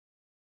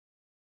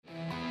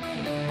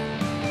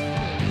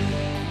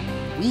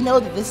we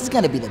know that this is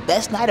gonna be the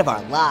best night of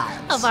our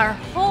lives. Of our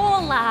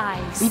whole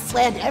lives. We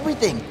planned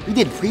everything. We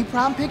did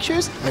pre-prom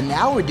pictures, and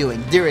now we're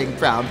doing during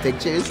prom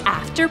pictures.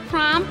 After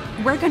prom,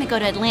 we're gonna go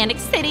to Atlantic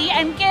City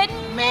and get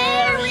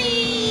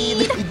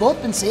married. We've both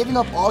been saving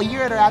up all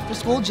year at our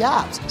after-school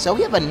jobs, so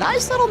we have a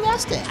nice little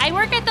nest egg. I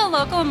work at the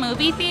local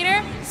movie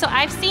theater, so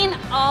I've seen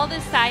all the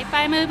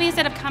sci-fi movies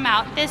that have come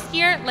out this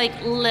year, like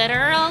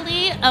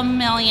literally a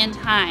million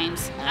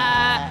times.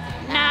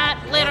 Not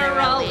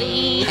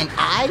literally. And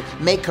I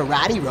make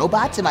karate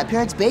robots in my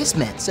parents'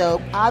 basement,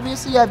 so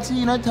obviously I've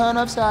seen a ton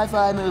of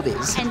sci-fi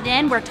movies. And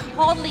then we're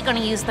totally gonna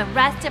use the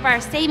rest of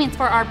our savings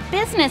for our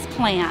business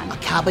plan. A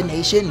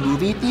combination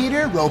movie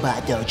theater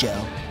robot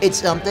dojo. It's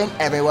something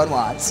everyone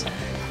wants.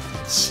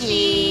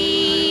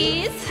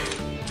 Cheese.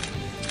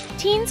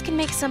 Teens can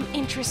make some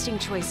interesting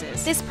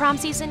choices. This prom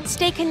season,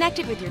 stay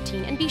connected with your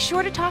teen and be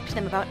sure to talk to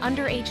them about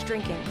underage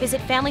drinking.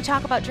 Visit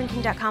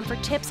FamilyTalkAboutDrinking.com for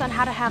tips on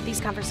how to have these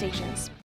conversations.